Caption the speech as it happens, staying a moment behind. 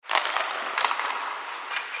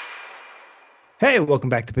Hey, welcome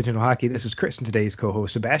back to Pigeonhole Hockey. This is Chris and today's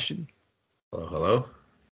co-host Sebastian. Hello, hello.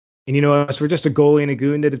 And you know us, we're just a goalie and a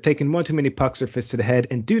goon that have taken one too many pucks or fists to the head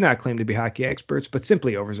and do not claim to be hockey experts, but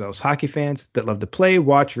simply overzealous hockey fans that love to play,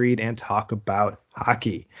 watch, read, and talk about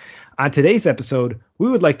hockey. On today's episode, we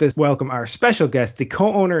would like to welcome our special guest, the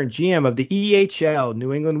co-owner and GM of the EHL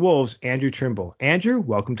New England Wolves, Andrew Trimble. Andrew,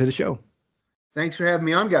 welcome to the show. Thanks for having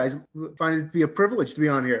me on, guys. I find it to be a privilege to be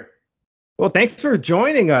on here. Well, thanks for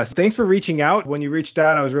joining us. Thanks for reaching out. When you reached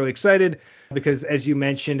out, I was really excited because, as you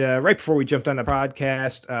mentioned, right before we jumped on the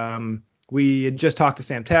podcast, we had just talked to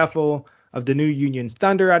Sam Taffel of the new Union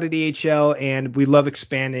Thunder out of the EHL, and we love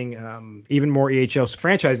expanding even more EHL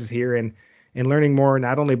franchises here and learning more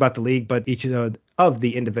not only about the league, but each of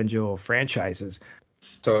the individual franchises.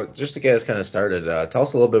 So just to get us kind of started, tell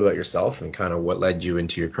us a little bit about yourself and kind of what led you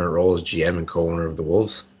into your current role as GM and co-owner of the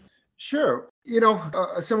Wolves. Sure.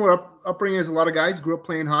 A similar upbringing as a lot of guys. Grew up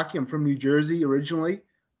playing hockey. I'm from New Jersey originally,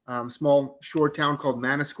 small shore town called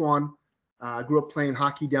Manasquan. Grew up playing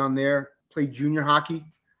hockey down there. Played junior hockey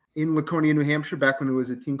in Laconia, New Hampshire, back when it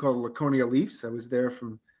was a team called Laconia Leafs. I was there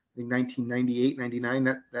from I think 1998, 99,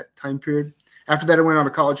 that time period. After that, I went on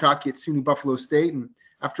to college hockey at SUNY Buffalo State. And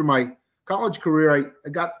after my college career, I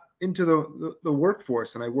got into the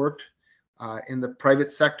workforce, and I worked in the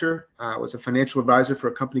private sector. I was a financial advisor for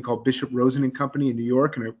a company called Bishop Rosen and Company in New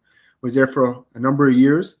York, and I was there for a number of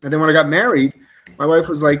years. And then when I got married, my wife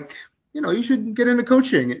was like, you should get into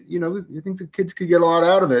coaching. I think the kids could get a lot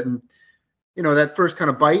out of it. And that first kind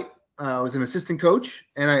of bite, I was an assistant coach,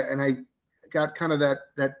 and I got kind of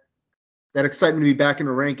that excitement to be back in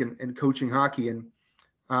the rink and coaching hockey. And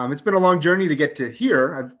it's been a long journey to get to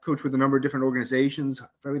here. I've coached with a number of different organizations,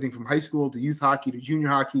 everything from high school to youth hockey to junior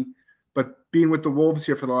hockey. But being with the Wolves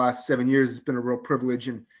here for the last 7 years has been a real privilege,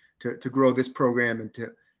 and to grow this program and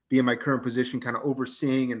to be in my current position, kind of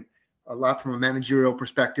overseeing and a lot from a managerial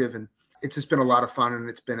perspective. And it's just been a lot of fun, and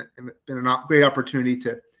it's been a great opportunity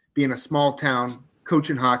to be in a small town,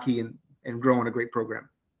 coaching hockey and growing a great program.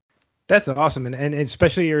 That's awesome. And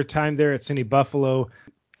especially your time there at SUNY Buffalo.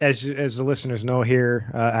 As the listeners know here,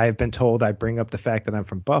 I've been told I bring up the fact that I'm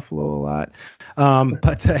from Buffalo a lot.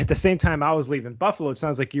 But at the same time, I was leaving Buffalo. It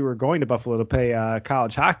sounds like you were going to Buffalo to play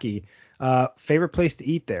college hockey. Favorite place to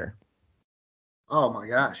eat there? Oh, my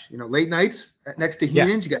gosh. Late nights next to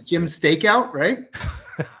Heenan's, You got Jim's Steakout, right?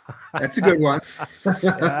 That's a good one.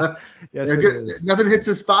 Yeah. Yes, nothing hits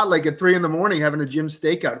a spot like at 3 a.m. having a Jim's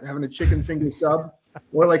Steakout, having a chicken finger sub.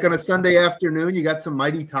 Or like on a Sunday afternoon, you got some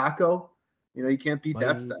Mighty Taco. You can't beat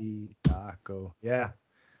that stuff. Taco. Yeah.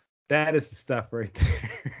 That is the stuff right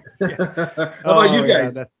there. How about you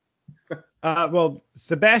guys? Well,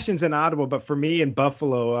 Sebastian's in Ottawa, but for me in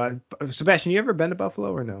Buffalo, Sebastian, you ever been to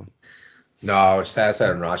Buffalo or no? No, I was outside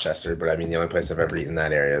in Rochester, but the only place I've ever eaten in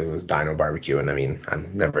that area was Dino Barbecue, and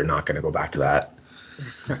I'm never not going to go back to that.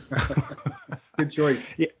 Good choice.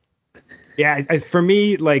 Yeah. For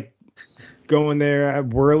me, like going there,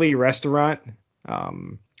 Whirly Restaurant,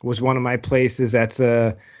 was one of my places. That's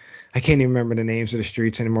I can't even remember the names of the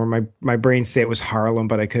streets anymore. My brain say it was Harlem,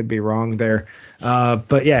 but I could be wrong there.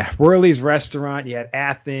 But yeah, Whirly's Restaurant. You had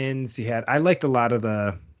Athens. I liked a lot of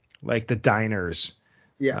the diners.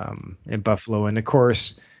 Yeah. In Buffalo, and of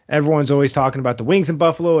course everyone's always talking about the wings in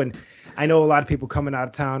Buffalo, and I know a lot of people coming out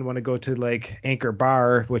of town want to go to like Anchor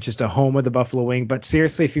Bar, which is the home of the Buffalo Wing. But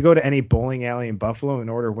seriously, if you go to any bowling alley in Buffalo and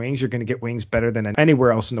order wings, you're going to get wings better than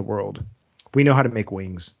anywhere else in the world. We know how to make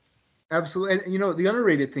wings. Absolutely. And the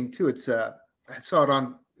underrated thing too, it's I saw it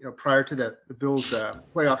on prior to the Bills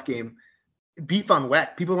playoff game, beef on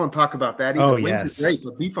weck. People don't talk about that either. Wings yes. are great,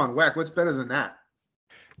 but beef on weck, what's better than that?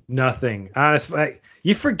 Nothing. Honestly,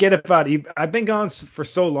 you forget about it. I've been gone for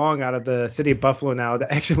so long out of the city of Buffalo now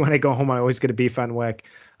that actually when I go home, I always get a beef on weck.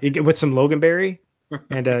 You get with some Loganberry.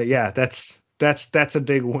 And yeah, that's a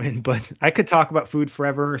big win. But I could talk about food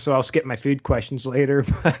forever, so I'll skip my food questions later.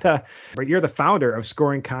 But you're the founder of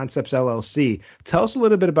Scoring Concepts LLC. Tell us a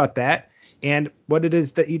little bit about that and what it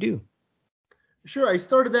is that you do. Sure. I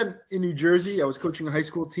started that in New Jersey. I was coaching a high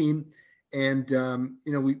school team, and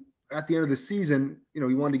we at the end of the season,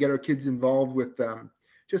 we wanted to get our kids involved with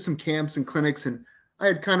just some camps and clinics. And I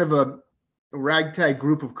had kind of a ragtag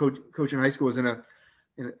group of coaching high school. I was in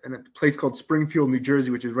a place called Springfield, New Jersey,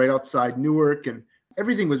 which is right outside Newark, and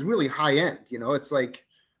everything was really high end. It's like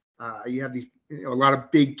you have these a lot of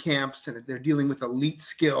big camps, and they're dealing with elite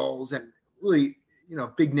skills and really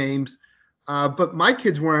big names. But my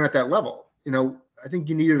kids weren't at that level. I think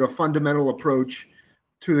you needed a fundamental approach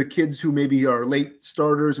to the kids who maybe are late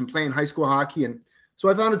starters and playing high school hockey. And so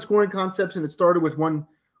I founded Scoring Concepts, and it started with one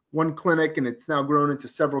clinic, and it's now grown into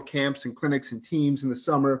several camps and clinics and teams in the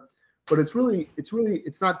summer. but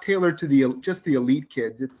it's not tailored to just the elite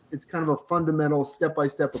kids. It's kind of a fundamental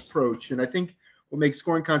step-by-step approach. And I think what makes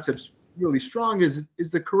scoring concepts really strong is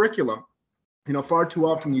the curriculum. Far too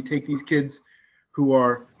often you take these kids who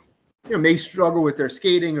are, may struggle with their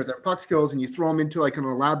skating or their puck skills, and you throw them into like an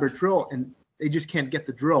elaborate drill and they just can't get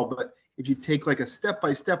the drill. But if you take like a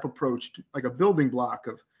step-by-step approach, like a building block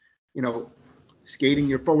of, skating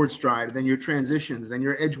your forward stride, then your transitions, then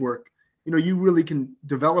your edge work, you really can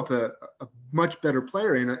develop a much better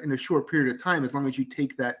player in a short period of time, as long as you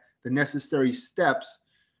take the necessary steps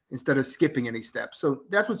instead of skipping any steps. So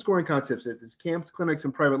that's what scoring concepts is. It's camps, clinics,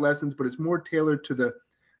 and private lessons, but it's more tailored to the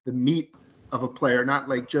meat of a player, not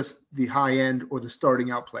like just the high end or the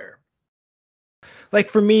starting out player. Like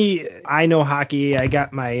for me, I know hockey. I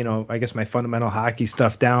got my, I guess my fundamental hockey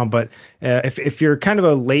stuff down. But if you're kind of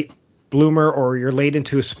a late bloomer or you're late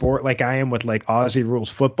into a sport like I am with like Aussie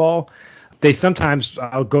rules football, they sometimes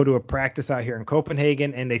I'll go to a practice out here in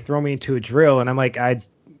Copenhagen and they throw me into a drill and I'm like,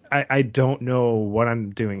 I don't know what I'm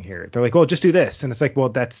doing here. They're like, well, just do this. And it's like, well,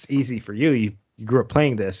 that's easy for you. You grew up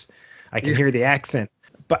playing this. I can hear the accent,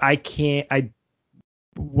 but I can't.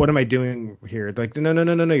 What am I doing here? They're like, no.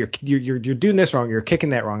 You're doing this wrong. You're kicking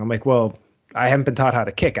that wrong. I'm like, well, I haven't been taught how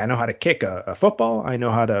to kick. I know how to kick a football. I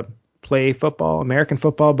know how to play football, American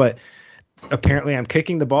football, but apparently I'm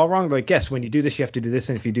kicking the ball wrong. They're like, yes, when you do this, you have to do this.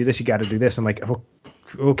 And if you do this, you got to do this. I'm like, oh,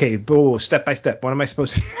 okay, step by step. What am I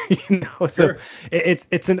supposed to, So sure.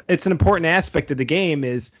 It's an important aspect of the game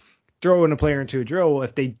is throwing a player into a drill.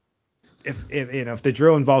 If the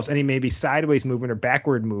drill involves any maybe sideways movement or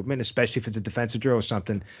backward movement, especially if it's a defensive drill or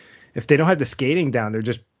something, if they don't have the skating down,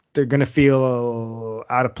 they're going to feel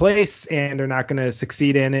out of place and they're not going to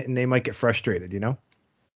succeed in it and they might get frustrated,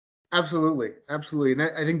 Absolutely. And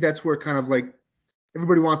I think that's where kind of like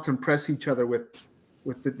everybody wants to impress each other with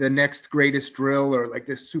the next greatest drill or like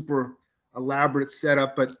this super elaborate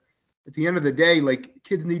setup. But at the end of the day, like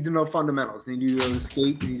kids need to know fundamentals. They need to be able to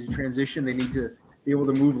skate, they need to transition, they need to be able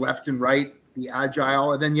to move left and right, be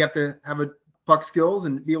agile, and then you have to have a puck skills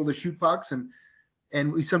and be able to shoot pucks.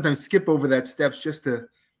 And we sometimes skip over that steps just to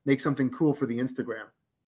make something cool for the Instagram.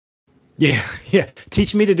 Yeah.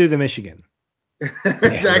 Teach me to do the Michigan.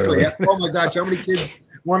 Exactly. Yeah. Oh my gosh, how many kids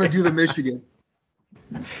want to do the Michigan?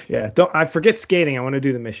 Yeah. I forget skating. I want to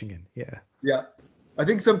do the Michigan. Yeah. Yeah. I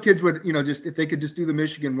think some kids would, just if they could just do the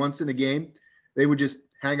Michigan once in a game, they would just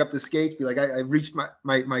hang up the skates, be like, I reached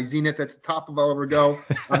my zenith. That's the top of I'll ever go.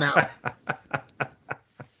 I'm out.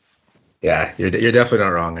 Yeah, you're definitely not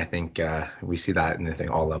wrong. I think we see that in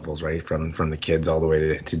all levels, right? From the kids all the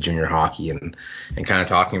way to junior hockey and kind of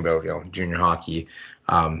talking about, junior hockey.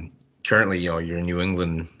 Currently, your New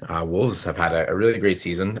England Wolves have had a really great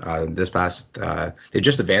season. They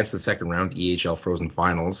just advanced to the second round, the EHL Frozen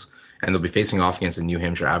Finals, and they'll be facing off against the New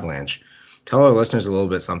Hampshire Avalanche. Tell our listeners a little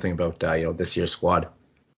bit something about this year's squad.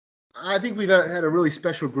 I think we've had a really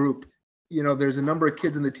special group. There's a number of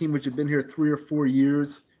kids on the team which have been here 3 or 4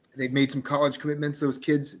 years. They've made some college commitments. Those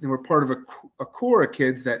kids, they were part of a core of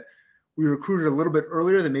kids that we recruited a little bit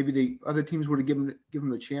earlier than maybe the other teams would have given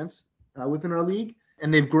them a chance within our league.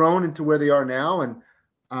 And they've grown into where they are now.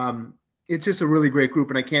 And it's just a really great group.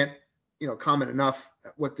 And I can't, comment enough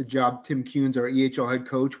what the job Tim Kuhns, our EHL head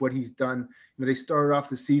coach, what he's done. They started off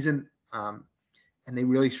the season and they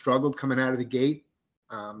really struggled coming out of the gate.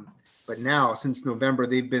 But now, since November,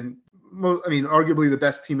 they've been, arguably the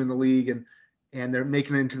best team in the league, and they're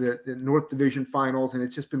making it into the North Division Finals, and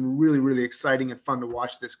it's just been really, really exciting and fun to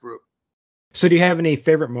watch this group. So do you have any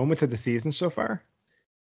favorite moments of the season so far?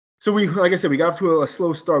 So like I said, we got off to a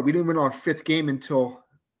slow start. We didn't win our 5th game until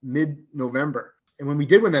mid-November. And when we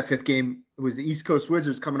did win that 5th game, it was the East Coast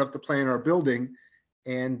Wizards coming up to play in our building.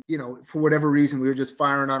 And, for whatever reason, we were just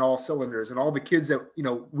firing on all cylinders. And all the kids that,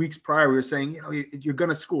 weeks prior, we were saying, you're going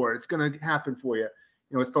to score. It's going to happen for you.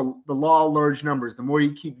 It's the law of large numbers. The more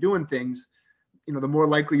you keep doing things, the more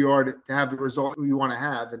likely you are to have the result you want to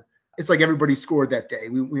have. And it's like everybody scored that day.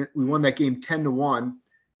 We won that game 10-1. Wow.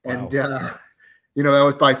 And, that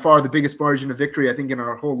was by far the biggest margin of victory, I think, in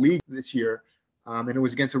our whole league this year. And it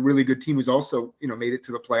was against a really good team who's also, made it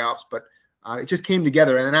to the playoffs. But it just came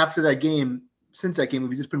together. And then after that game, since that game,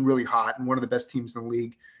 we've just been really hot and one of the best teams in the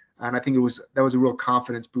league. And I think that was a real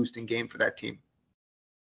confidence boosting game for that team.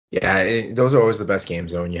 Yeah, those are always the best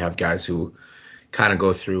games, though, when you have guys who kind of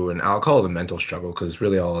go through, and I'll call it a mental struggle, because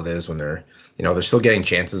really all it is when they're, they're still getting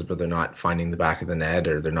chances, but they're not finding the back of the net,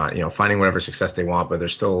 or they're not, finding whatever success they want, but they're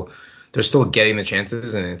still getting the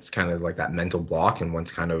chances, and it's kind of like that mental block. And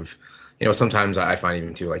once kind of, sometimes I find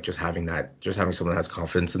even too, like just having someone that has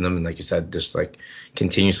confidence in them, and like you said, just like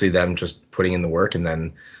continuously them just putting in the work, and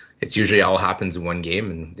then it's usually all happens in one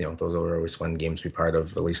game, and those are always fun games to be part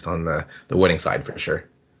of, at least on the winning side for sure.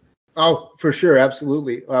 Oh, for sure,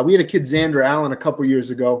 absolutely. We had a kid, Xander Allen, a couple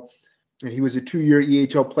years ago, and he was a 2-year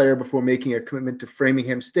EHL player before making a commitment to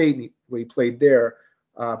Framingham State, where he played there.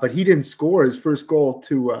 But he didn't score his first goal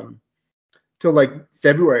till like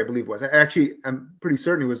February, I believe it was. Actually, I'm pretty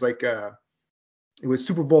certain it was like it was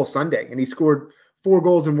Super Bowl Sunday, and he scored 4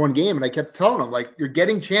 goals in one game. And I kept telling him, like, you're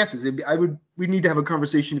getting chances. We need to have a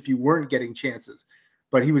conversation if you weren't getting chances.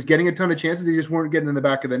 But he was getting a ton of chances. They just weren't getting in the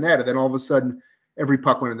back of the net. And then all of a sudden, every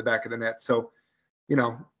puck went in the back of the net. So,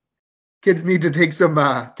 kids need to take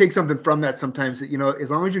something from that sometimes. That,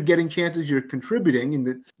 as long as you're getting chances, you're contributing, and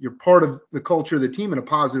that you're part of the culture of the team in a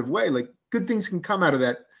positive way. Like, good things can come out of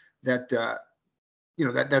that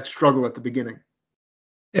struggle at the beginning.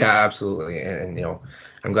 Yeah, absolutely. And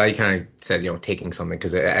I'm glad you kind of said, taking something,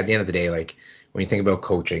 because at the end of the day, like when you think about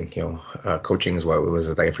coaching, coaching is what was,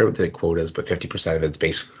 like, I forget what the quote is, but 50% of it's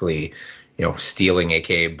basically, stealing,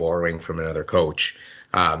 aka borrowing from another coach,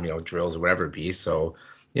 drills or whatever it be. So,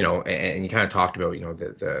 and you kind of talked about,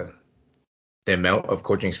 the amount of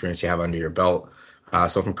coaching experience you have under your belt.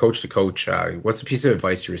 So from coach to coach, what's a piece of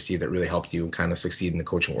advice you received that really helped you kind of succeed in the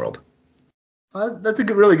coaching world? That's a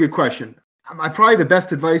really good question. Probably the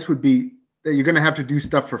best advice would be that you're going to have to do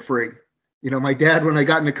stuff for free. My dad, when I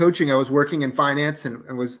got into coaching, I was working in finance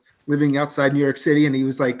and was living outside New York City. And he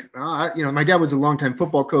was like, my dad was a longtime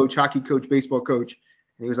football coach, hockey coach, baseball coach.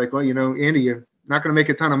 And he was like, well, Andy, you're not going to make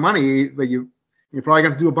a ton of money, but you're probably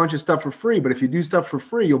going to do a bunch of stuff for free. But if you do stuff for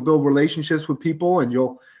free, you'll build relationships with people, and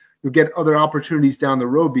you'll get other opportunities down the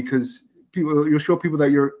road, because you'll show people that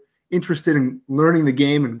you're interested in learning the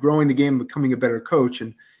game and growing the game and becoming a better coach.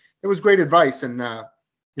 And it was great advice. And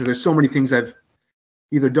there's so many things I've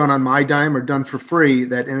either done on my dime or done for free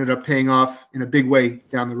that ended up paying off in a big way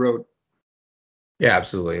down the road. Yeah,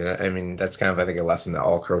 absolutely. I mean, that's kind of, I think, a lesson that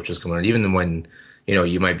all coaches can learn, even when,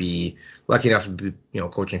 you might be lucky enough to be,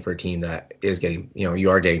 coaching for a team that is getting, you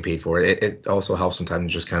are getting paid for it. It also helps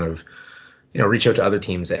sometimes just kind of, reach out to other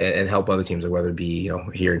teams and help other teams, whether it be,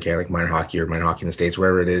 here in Canada, like minor hockey or minor hockey in the States,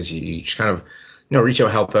 wherever it is, you just kind of, reach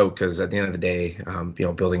out, help out, because at the end of the day,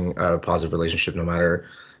 building a positive relationship, no matter.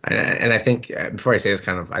 And I think, before I say this,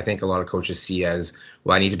 I think a lot of coaches see as,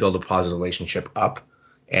 well, I need to build a positive relationship up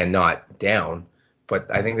and not down.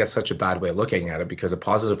 But I think that's such a bad way of looking at it, because a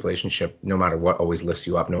positive relationship, no matter what, always lifts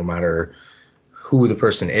you up, no matter who the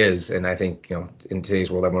person is. And I think, in today's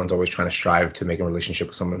world, everyone's always trying to strive to make a relationship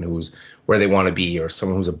with someone who's where they want to be, or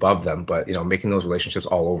someone who's above them. But, making those relationships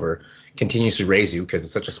all over continues to raise you, because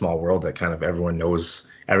it's such a small world that kind of everyone knows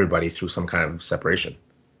everybody through some kind of separation.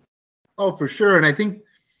 Oh, for sure. And I think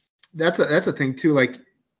that's a thing too. Like,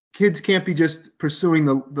 kids can't be just pursuing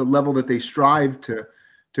the level that they strive to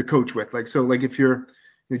coach with. Like, so like if you're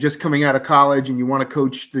just coming out of college and you want to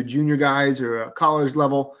coach the junior guys or a college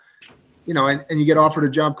level, and you get offered a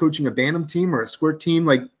job coaching a Bantam team or a squirt team,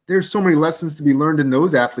 like, there's so many lessons to be learned in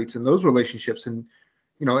those athletes and those relationships, and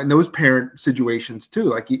in those parent situations too.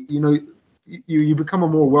 Like, you become a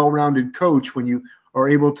more well-rounded coach when you are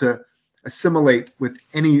able to assimilate with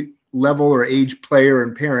any level or age player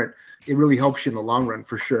and parent. It really helps you in the long run,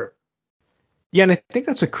 for sure. Yeah, and I think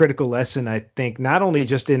that's a critical lesson, I think, not only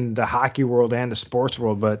just in the hockey world and the sports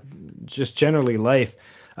world, but just generally life.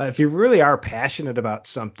 If you really are passionate about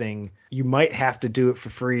something, you might have to do it for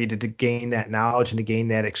free to gain that knowledge and to gain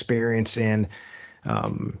that experience. And,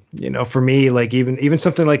 for me, like even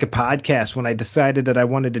something like a podcast, when I decided that I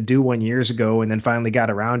wanted to do one years ago and then finally got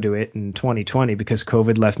around to it in 2020 because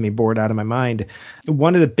COVID left me bored out of my mind.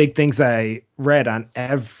 One of the big things I read on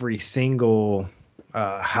every single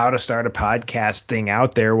how to start a podcast thing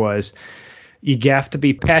out there was, you have to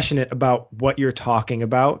be passionate about what you're talking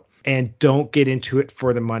about and don't get into it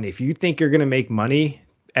for the money. If you think you're going to make money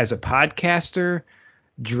as a podcaster,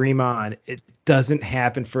 dream on. It doesn't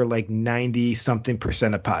happen for like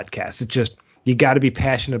 90-something% of podcasts. It's just, you got to be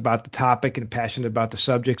passionate about the topic and passionate about the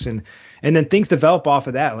subjects, and then things develop off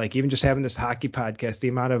of that. Like even just having this hockey podcast, the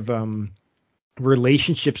amount of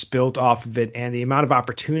relationships built off of it and the amount of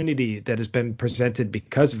opportunity that has been presented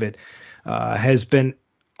because of it has been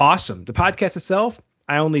awesome. The podcast itself,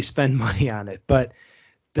 I only spend money on it, but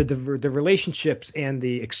the relationships and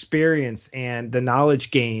the experience and the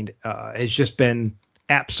knowledge gained has just been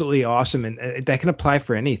absolutely awesome. And that can apply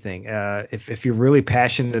for anything. If you're really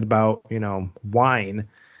passionate about, wine,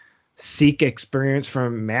 seek experience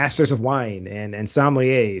from masters of wine and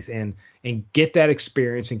sommeliers and get that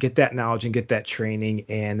experience and get that knowledge and get that training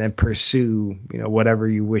and then pursue, whatever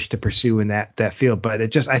you wish to pursue in that field. But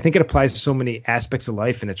I think it applies to so many aspects of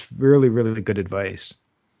life, and it's really, really good advice.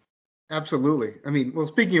 Absolutely. I mean, well,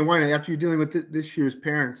 speaking of wine, after you're dealing with this year's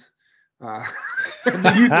parents,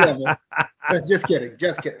 the youth level, just kidding.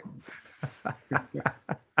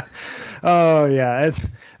 Oh yeah,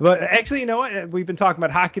 but actually, you know what? We've been talking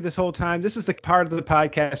about hockey this whole time. This is the part of the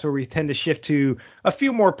podcast where we tend to shift to a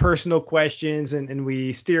few more personal questions, and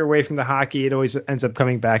we steer away from the hockey. It always ends up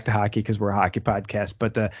coming back to hockey because we're a hockey podcast.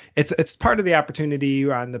 But it's part of the opportunity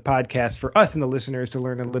on the podcast for us and the listeners to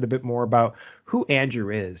learn a little bit more about who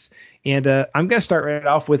Andrew is. And I'm going to start right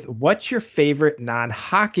off with, what's your favorite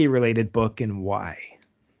non-hockey related book and why?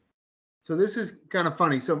 So this is kind of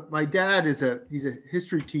funny. So my dad he's a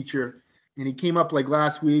history teacher, and he came up like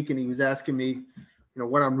last week and he was asking me,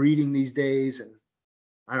 what I'm reading these days. And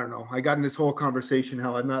I don't know, I got in this whole conversation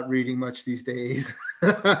how I'm not reading much these days.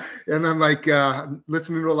 And I'm like,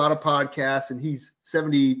 listening to a lot of podcasts, and he's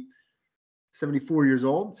 74 years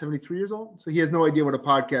old, 73 years old. So he has no idea what a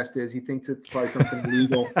podcast is. He thinks it's probably something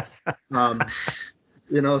illegal.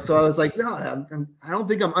 So I was like, no, I don't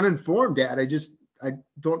think I'm uninformed, Dad. I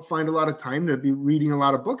don't find a lot of time to be reading a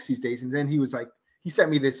lot of books these days. And then he was like, he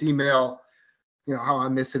sent me this email, how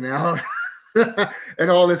I'm missing out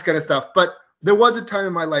and all this kind of stuff. But there was a time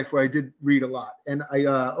in my life where I did read a lot. And I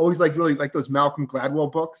always really like those Malcolm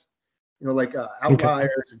Gladwell books,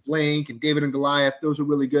 Outliers and Blank and David and Goliath. Those were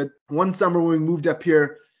really good. One summer when we moved up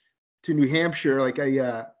here to New Hampshire, like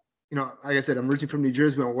I said, I'm originally from New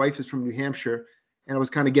Jersey. My wife is from New Hampshire. And I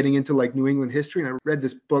was kind of getting into like New England history, and I read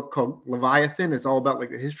this book called Leviathan. It's all about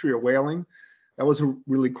like the history of whaling. That was a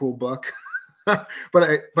really cool book.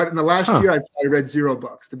 but in the last year, I read 0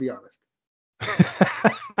 books, to be honest.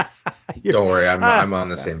 Don't worry, I'm on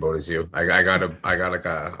the same boat as you. I got like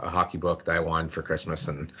a hockey book that I wanted for Christmas,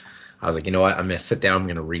 and I was like, you know what, I'm gonna sit down, I'm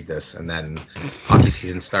gonna read this. And then hockey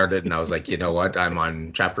season started, and I was like, you know what, I'm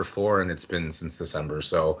on chapter 4, and it's been since December,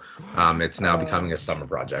 so it's now becoming a summer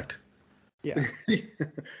project. Yeah.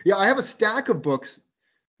 Yeah, I have a stack of books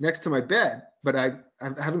next to my bed, but I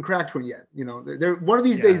haven't cracked one yet. One of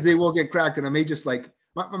these days they will get cracked, and I may just like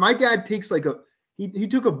my dad takes like he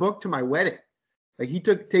took a book to my wedding. Like he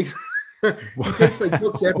takes like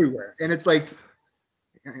books everywhere, and it's like,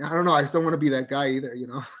 I don't know, I just don't want to be that guy either,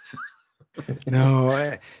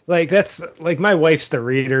 No, that's like, my wife's the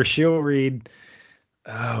reader. She'll read,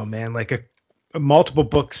 oh man, like a multiple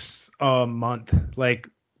books a month, like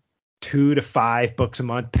 2 to 5 books a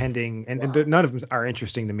month, pending, and none of them are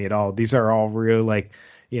interesting to me at all. These are all real, like,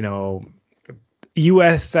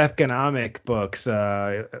 U.S. economic books,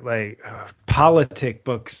 politic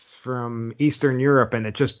books from Eastern Europe,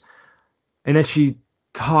 and then she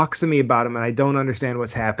talks to me about them, and I don't understand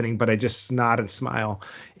what's happening, but I just nod and smile.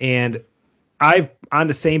 And I'm on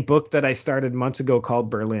the same book that I started months ago called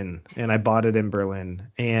Berlin, and I bought it in Berlin,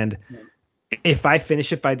 and if I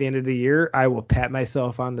finish it by the end of the year, I will pat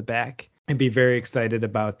myself on the back and be very excited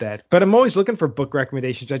about that. But I'm always looking for book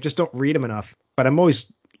recommendations. I just don't read them enough. But I'm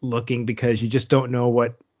always looking, because you just don't know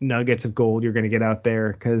what nuggets of gold you're going to get out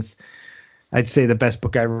there. Because I'd say the best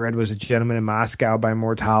book I ever read was A Gentleman in Moscow by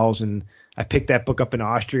Mort Howells. And I picked that book up in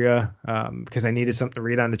Austria because I needed something to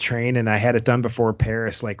read on the train. And I had it done before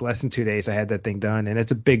Paris, like less than 2 days. I had that thing done. And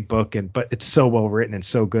it's a big book, but it's so well written and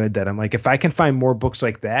so good that I'm like, if I can find more books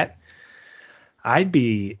like that, I'd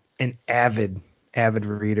be an avid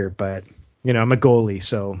reader, but I'm a goalie,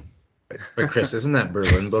 so. But Chris, isn't that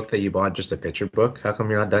Berlin book that you bought just a picture book? How come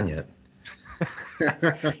you're not done yet?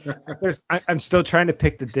 I'm still trying to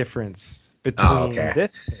pick the difference between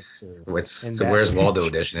this picture. It's the Where's Waldo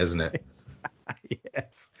edition, isn't it?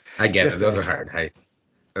 Yes. I get it. Those are hard.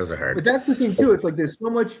 Those are hard. But that's the thing too. It's like there's so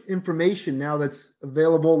much information now that's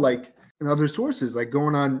available, like in other sources, like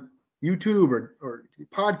going on YouTube or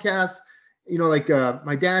podcasts.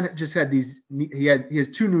 My dad just had he has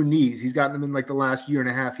 2 new knees. He's gotten them in like the last year and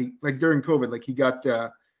a half. He, like during COVID, he got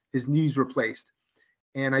his knees replaced.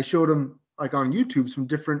 And I showed him like on YouTube some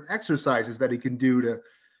different exercises that he can do to,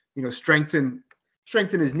 strengthen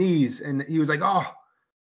his knees. And he was like, oh,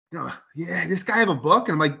 yeah, this guy have a book?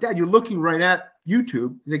 And I'm like, Dad, you're looking right at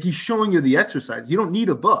YouTube. Like, he's showing you the exercise. You don't need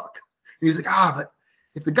a book. And he's like, but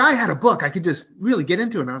if the guy had a book, I could just really get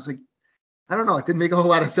into it. And I was like, I don't know. It didn't make a whole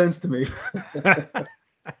lot of sense to me.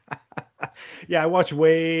 Yeah, I watch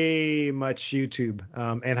way much YouTube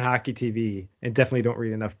and hockey TV, and definitely don't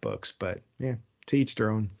read enough books. But yeah, to each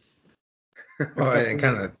their own. Well, and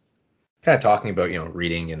kind of talking about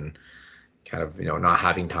reading and kind of, not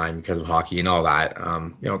having time because of hockey and all that,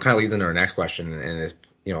 kind of leads into our next question. And is,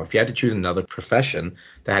 if you had to choose another profession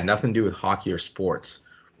that had nothing to do with hockey or sports,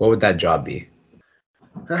 what would that job be?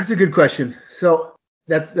 That's a good question. So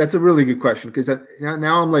that's a really good question, because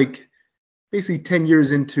now I'm like basically 10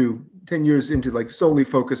 years into like solely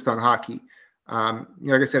focused on hockey.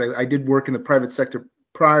 Like I said, I did work in the private sector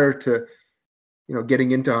prior to,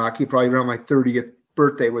 getting into hockey. Probably around my 30th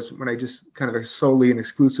birthday was when I just kind of solely and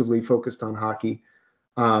exclusively focused on hockey.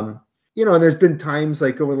 And there's been times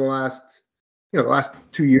like over the last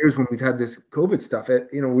 2 years when we've had this COVID stuff.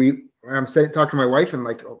 I'm talking to my wife and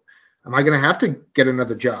like, oh, am I going to have to get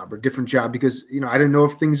another job or different job? Because, I don't know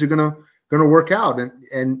if things are going to work out.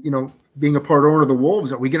 And, being a part owner of the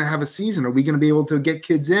Wolves, are we going to have a season? Are we going to be able to get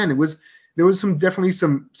kids in? There was definitely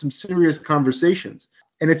some serious conversations,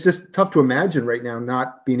 and it's just tough to imagine right now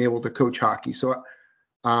not being able to coach hockey. So,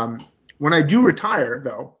 when I do retire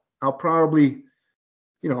though, I'll probably,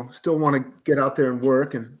 still want to get out there and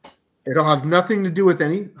work, and it'll have nothing to do with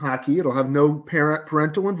any hockey. It'll have no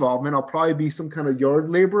parental involvement. I'll probably be some kind of yard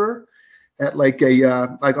laborer at like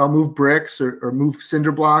I'll move bricks or move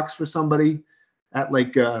cinder blocks for somebody at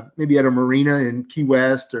like maybe at a marina in Key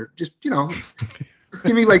West, or just just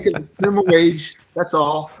give me like a minimum wage. That's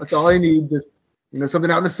all I need. Just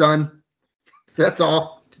something out in the sun. That's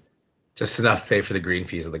all. Just enough to pay for the green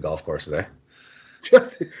fees of the golf courses, eh?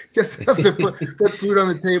 Just have to put food on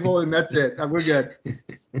the table, and that's it. We're good.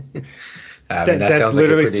 That sounds like a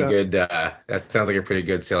pretty good. That sounds like a pretty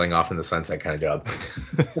good sailing off in the sunset kind of job.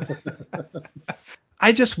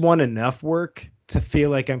 I just want enough work to feel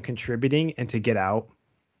like I'm contributing and to get out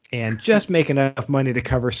and just make enough money to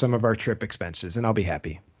cover some of our trip expenses, and I'll be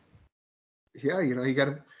happy. Yeah,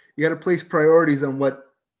 you gotta place priorities on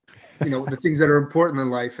what the things that are important in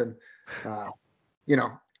life, and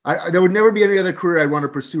there would never be any other career I'd want to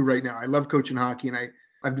pursue right now. I love coaching hockey, and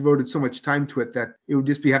I've devoted so much time to it that it would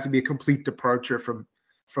just have to be a complete departure from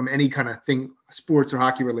any kind of thing, sports or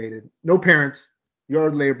hockey related. No parents,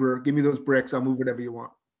 yard laborer, give me those bricks, I'll move whatever you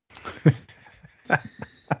want.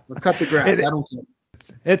 Or cut the grass. I don't care.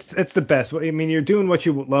 It's the best. I mean, you're doing what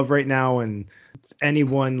you love right now, and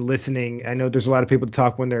anyone listening, I know there's a lot of people to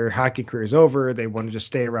talk when their hockey career is over. They want to just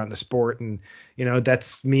stay around the sport, and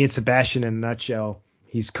that's me and Sebastian in a nutshell.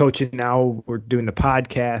 He's coaching now. We're doing the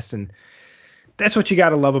podcast, and that's what you got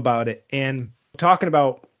to love about it. And talking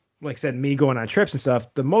about, like I said, me going on trips and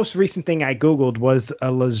stuff, the most recent thing I Googled was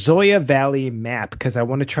a La Jolla Valley map, because I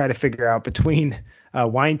want to try to figure out between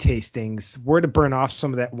wine tastings where to burn off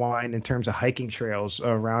some of that wine in terms of hiking trails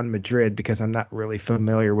around Madrid, because I'm not really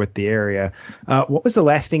familiar with the area. What was the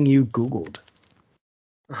last thing you Googled?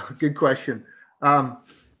 Good question.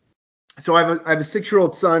 So I have a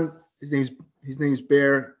 6-year-old son. His name's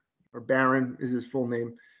Bear, or Baron is his full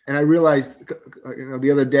name. And I realized the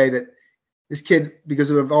other day that this kid, because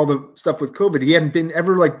of all the stuff with COVID, he hadn't been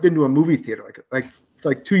to a movie theater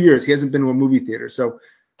like 2 years. He hasn't been to a movie theater. So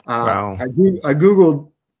Wow. I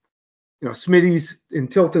Googled, Smitty's in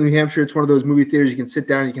Tilton, New Hampshire. It's one of those movie theaters you can sit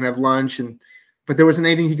down, you can have lunch, but there wasn't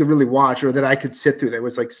anything he could really watch or that I could sit through. There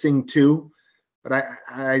was like Sing 2, but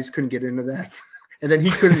I just couldn't get into that. And then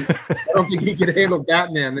he couldn't. I don't think he could handle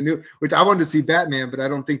Batman, which I wanted to see Batman, but I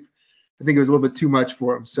think it was a little bit too much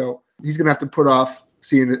for him. So he's gonna have to put off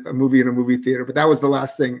seeing a movie in a movie theater. But that was the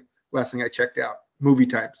last thing I checked out. Movie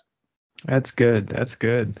times. That's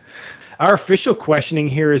good. Our official questioning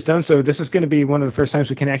here is done, so this is going to be one of the first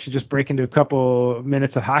times we can actually just break into a couple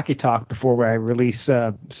minutes of hockey talk before I release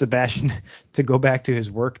Sebastian to go back to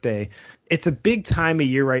his work day. It's a big time of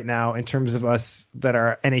year right now in terms of us that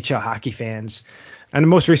are NHL hockey fans. And the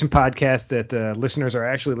most recent podcast that listeners are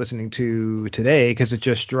actually listening to today, because it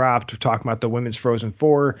just dropped, we're talking about the Women's Frozen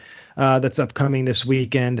Four that's upcoming this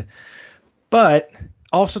weekend. But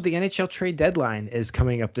also, the NHL trade deadline is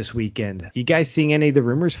coming up this weekend. You guys seeing any of the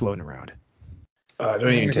rumors floating around? I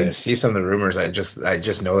don't even to see some of the rumors. I just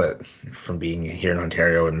know that from being here in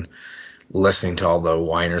Ontario and listening to all the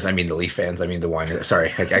whiners. I mean, the Leaf fans. I mean, the whiners.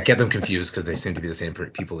 Sorry, I get them confused because they seem to be the same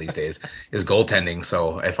people these days. Is goaltending.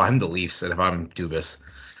 So if I'm the Leafs and if I'm Dubas,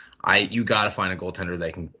 you got to find a goaltender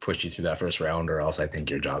that can push you through that first round, or else I think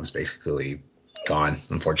your job's basically gone,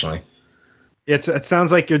 unfortunately. It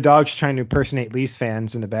sounds like your dog's trying to impersonate Leafs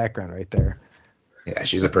fans in the background right there. Yeah,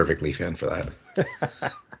 she's a perfect Leaf fan for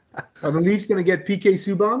that. Are the Leafs going to get PK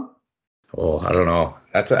Subban? Oh, I don't know.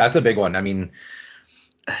 That's a big one. I mean,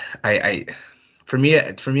 for me,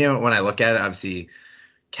 when I look at it, obviously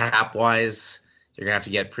cap wise, you're gonna have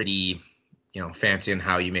to get pretty, fancy in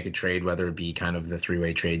how you make a trade, whether it be kind of the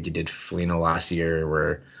 3-way trade you did for Foligno last year,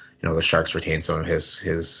 where the Sharks retain some of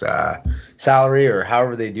his salary, or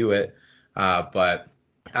however they do it. But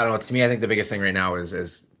I don't know. To me, I think the biggest thing right now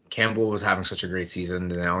is Campbell was having such a great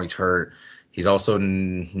season, and now he's hurt. He's also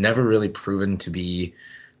never really proven to be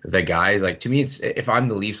the guy. Like, to me, it's, if I'm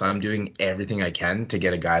the Leafs, I'm doing everything I can to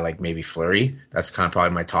get a guy like maybe Fleury. That's kind of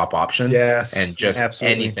probably my top option. Yes, and just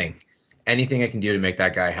absolutely. anything I can do to make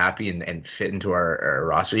that guy happy and fit into our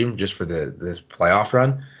roster, even just for this playoff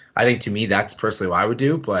run. I think, to me, that's personally what I would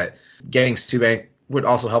do. But getting Subban would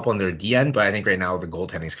also help on their D end. But I think right now the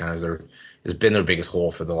goaltending is kind of has been their biggest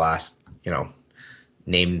hole for the last,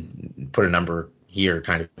 put a number here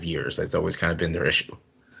kind of years. That's always kind of been their issue.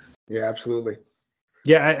 Yeah, absolutely.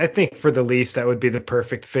 Yeah, I think for the Leafs, that would be the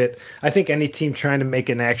perfect fit. I think any team trying to make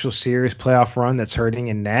an actual serious playoff run that's hurting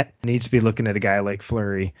in net needs to be looking at a guy like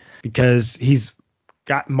Fleury, because he's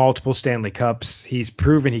got multiple Stanley Cups. He's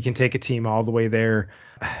proven he can take a team all the way there.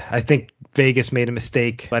 I think Vegas made a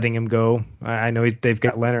mistake letting him go. I know they've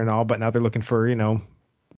got Leonard and all, but now they're looking for,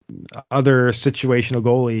 other situational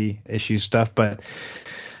goalie issue stuff. But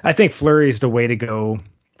I think Fleury is the way to go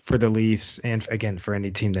for the Leafs, and again for any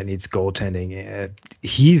team that needs goaltending.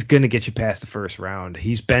 He's going to get you past the first round.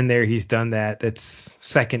 He's been there, he's done that. That's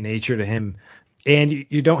second nature to him, and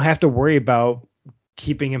you don't have to worry about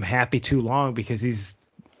keeping him happy too long, because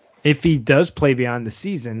if he does play beyond the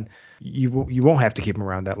season, you won't have to keep him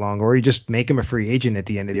around that long, or you just make him a free agent at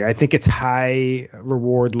the end of the year. I think it's high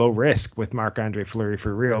reward, low risk with Marc-Andre Fleury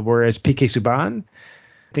for real, whereas PK Subban,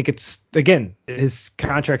 I think it's, again, his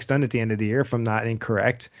contract's done at the end of the year, if I'm not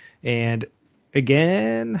incorrect. And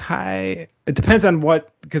again, it depends on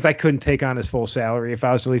because I couldn't take on his full salary. If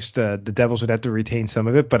I was the Leafs, the Devils would have to retain some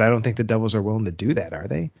of it, but I don't think the Devils are willing to do that, are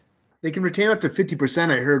they? They can retain up to 50%,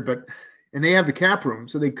 I heard, and they have the cap room,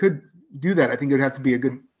 so they could do that. I think it would have to be a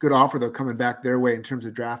good offer, though, coming back their way in terms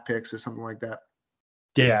of draft picks or something like that.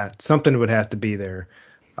 Yeah, something would have to be there.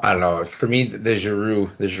 I don't know. For me, the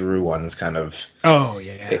Giroux one is kind of. Oh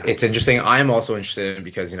yeah. It's interesting. I'm also interested in,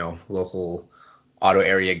 because local Ottawa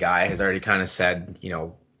area guy has already kind of said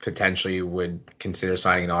potentially would consider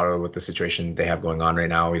signing in Ottawa with the situation they have going on right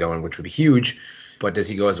now. Which would be huge. But does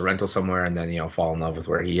he go as a rental somewhere and then fall in love with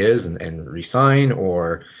where he is and resign?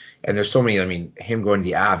 And there's so many. I mean, him going to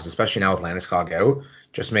the Avs, especially now with Landeskog out,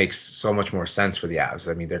 just makes so much more sense for the Avs.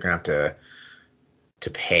 I mean, they're gonna have to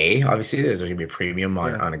pay. Obviously, there's going to be a premium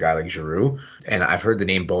on a guy like Giroux. And I've heard the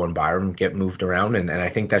name Bowen Byram get moved around, and I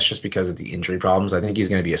think that's just because of the injury problems. I think he's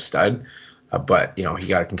going to be a stud, but he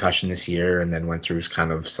got a concussion this year and then went through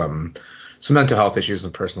kind of some mental health issues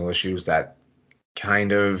and personal issues that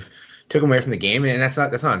kind of took him away from the game. And that's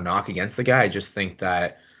not a knock against the guy. I just think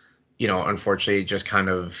that, unfortunately, it just kind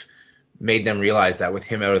of made them realize that with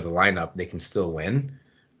him out of the lineup, they can still win.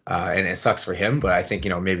 And it sucks for him, but I think,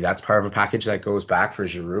 maybe that's part of a package that goes back for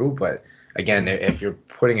Giroux. But again, if you're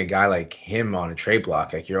putting a guy like him on a trade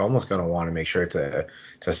block, like, you're almost going to want to make sure to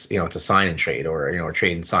sign and trade, or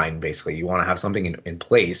trade and sign. Basically, you want to have something in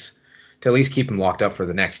place to at least keep him locked up for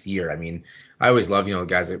the next year. I mean, I always love, the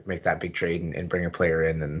guys that make that big trade and bring a player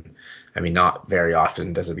in. And I mean, not very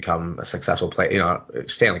often does it become a successful play,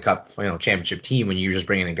 Stanley Cup, championship team when you're just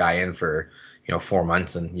bringing a guy in for 4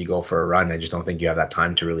 months and you go for a run. I just don't think you have that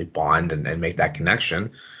time to really bond and make that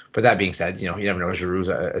connection. But that being said, you never know. Giroux's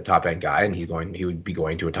a top end guy, and he would be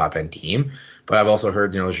going to a top end team. But I've also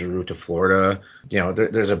heard, Giroux to Florida.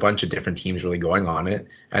 There's a bunch of different teams really going on it.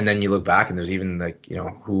 And then you look back and there's even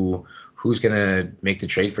who's gonna make the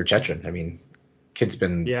trade for Chychrun. I mean, kid's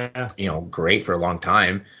been great for a long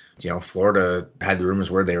time. Florida had the rumors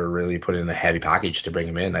where they were really putting in a heavy package to bring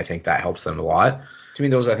him in. I think that helps them a lot. To me,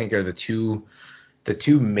 those, I think, are the two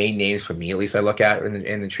main names for me, at least, I look at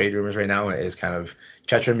in the trade rumors right now, is kind of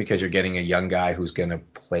Chychrun, because you're getting a young guy who's going to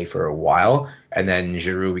play for a while, and then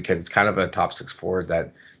Giroux, because it's kind of a top six forward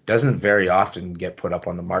that doesn't very often get put up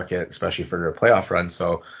on the market, especially for a playoff run.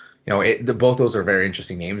 So, both those are very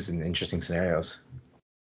interesting names and interesting scenarios.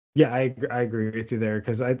 Yeah, I agree with you there,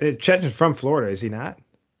 because Chychrun's from Florida, is he not?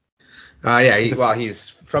 Yeah, he's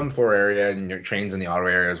from the Florida area and trains in the Ottawa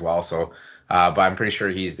area as well. So, but I'm pretty sure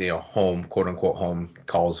he's home, quote unquote home,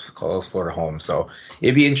 calls Florida home. So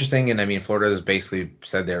it'd be interesting. And I mean, Florida has basically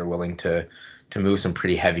said they're willing to move some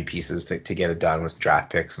pretty heavy pieces to get it done with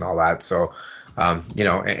draft picks and all that. So,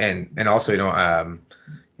 and also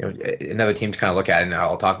another team to kind of look at, and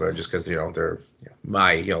I'll talk about it just because they're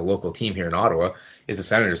my local team here in Ottawa, is the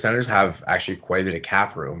Senators. Senators have actually quite a bit of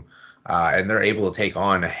cap room. And they're able to take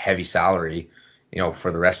on a heavy salary,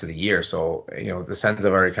 for the rest of the year. So, the Sens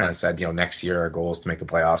have already kind of said, next year our goal is to make the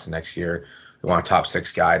playoffs, and next year we want a top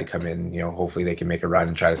 6 guy to come in. Hopefully they can make a run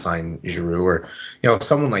and try to sign Giroux or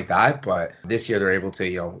someone like that. But this year they're able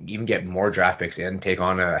to even get more draft picks in, take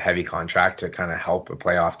on a heavy contract to kind of help a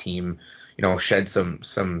playoff team. Shed some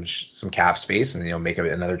cap space and make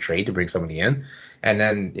another trade to bring somebody in. And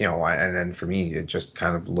then for me, just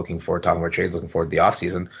kind of talking about trades, looking forward to the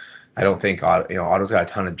offseason. I don't think Ottawa's got a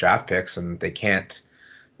ton of draft picks, and they can't.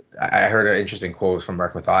 I heard an interesting quote from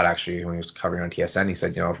Mark Mathod actually when he was covering on TSN. He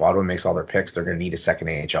said, if Ottawa makes all their picks, they're going to need a second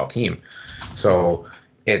AHL team. So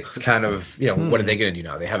it's kind of, what are they going to do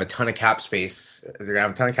now? They have a ton of cap space. They're going to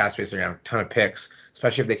have a ton of cap space. They're going to have a ton of picks,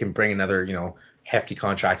 especially if they can bring another, hefty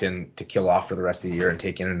contract in to kill off for the rest of the year and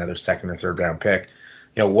take in another second or third round pick.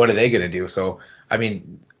 What are they going to do? So, I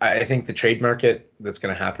think the trade market that's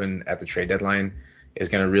going to happen at the trade deadline is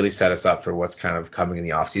going to really set us up for what's kind of coming in the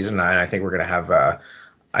offseason. And I think we're going to have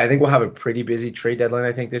we'll have a pretty busy trade deadline,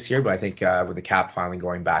 I think, this year. But I think with the cap finally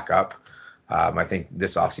going back up, I think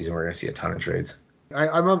this offseason we're going to see a ton of trades.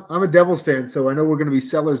 I'm a Devils fan, so I know we're going to be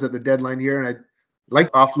sellers at the deadline here, and I'd like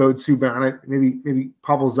to offload Subban, maybe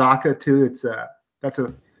Pavel Zacha too.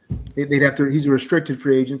 They'd have to. He's a restricted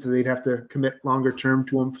free agent, so they'd have to commit longer term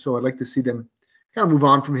to him. So I'd like to see them kind of move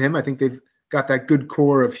on from him. I think they've got that good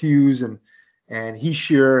core of Hughes and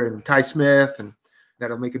Heischer and Ty Smith, and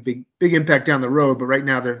that'll make a big impact down the road. But right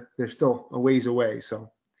now they're still a ways away. So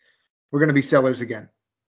we're going to be sellers again.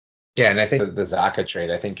 Yeah, and I think the Zacha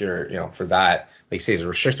trade, I think you're, for that, like say, he's a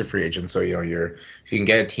restricted free agent. So, if you can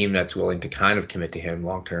get a team that's willing to kind of commit to him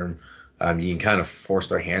long term, you can kind of force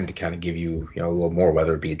their hand to kind of give you, a little more,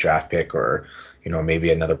 whether it be a draft pick or,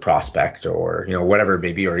 maybe another prospect or, whatever it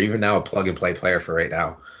may be, or even now a plug and play player for right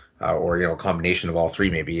now, or, a combination of all three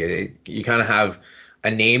maybe. You kind of have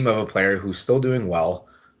a name of a player who's still doing well,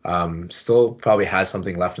 still probably has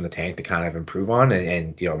something left in the tank to kind of improve on,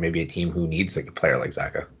 and maybe a team who needs like a player like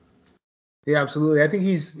Zacha. Yeah, absolutely. I think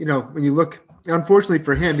he's, when you look, unfortunately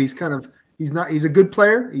for him, he's a good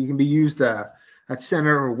player. He can be used at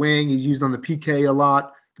center or wing. He's used on the PK a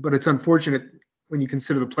lot, but it's unfortunate when you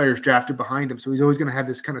consider the players drafted behind him. So he's always going to have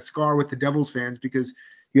this kind of scar with the Devils fans because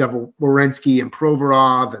you have Werenski and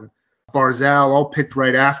Provorov and Barzal all picked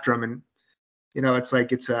right after him. And,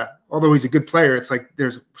 although he's a good player, it's like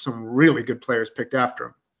there's some really good players picked after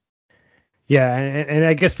him. Yeah, and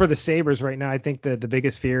I guess for the Sabres right now, I think the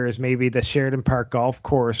biggest fear is maybe the Sheridan Park Golf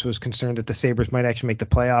Course was concerned that the Sabres might actually make the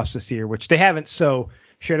playoffs this year, which they haven't. So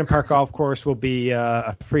Sheridan Park Golf Course will be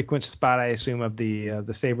a frequent spot, I assume, of the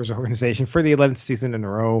Sabres organization for the 11th season in a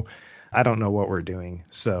row. I don't know what we're doing.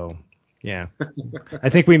 So, yeah, I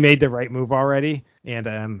think we made the right move already,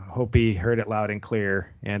 and hope he heard it loud and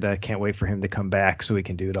clear, and can't wait for him to come back so we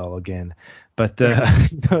can do it all again. But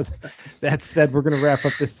that said, we're going to wrap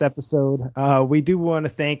up this episode. We do want to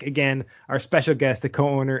thank, again, our special guest, the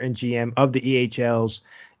co-owner and GM of the EHL's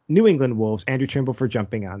New England Wolves, Andrew Trimble, for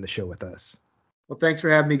jumping on the show with us. Well, thanks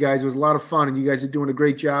for having me, guys. It was a lot of fun, and you guys are doing a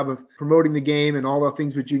great job of promoting the game and all the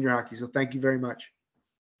things with junior hockey. So thank you very much.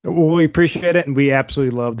 Well, we appreciate it, and we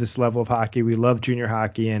absolutely love this level of hockey. We love junior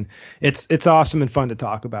hockey, and it's awesome and fun to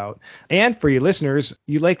talk about. And for you listeners,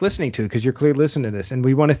 you like listening to it because you're clearly listening to this, and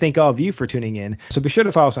we want to thank all of you for tuning in. So be sure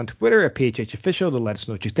to follow us on Twitter at PHHOfficial to let us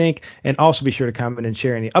know what you think, and also be sure to comment and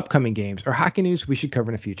share any upcoming games or hockey news we should cover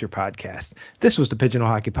in a future podcast. This was the Pigeonhole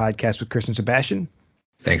Hockey Podcast with Chris and Sebastian.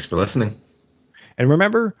 Thanks for listening. And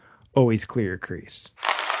remember, always clear your crease.